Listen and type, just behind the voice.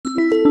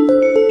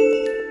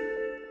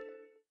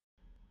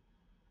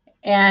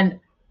And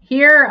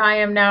here I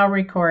am now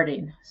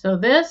recording. So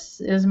this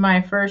is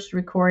my first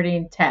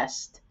recording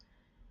test.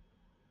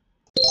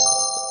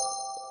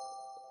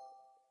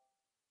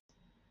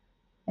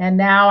 And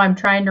now I'm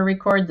trying to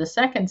record the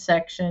second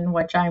section,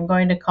 which I'm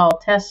going to call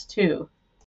test 2.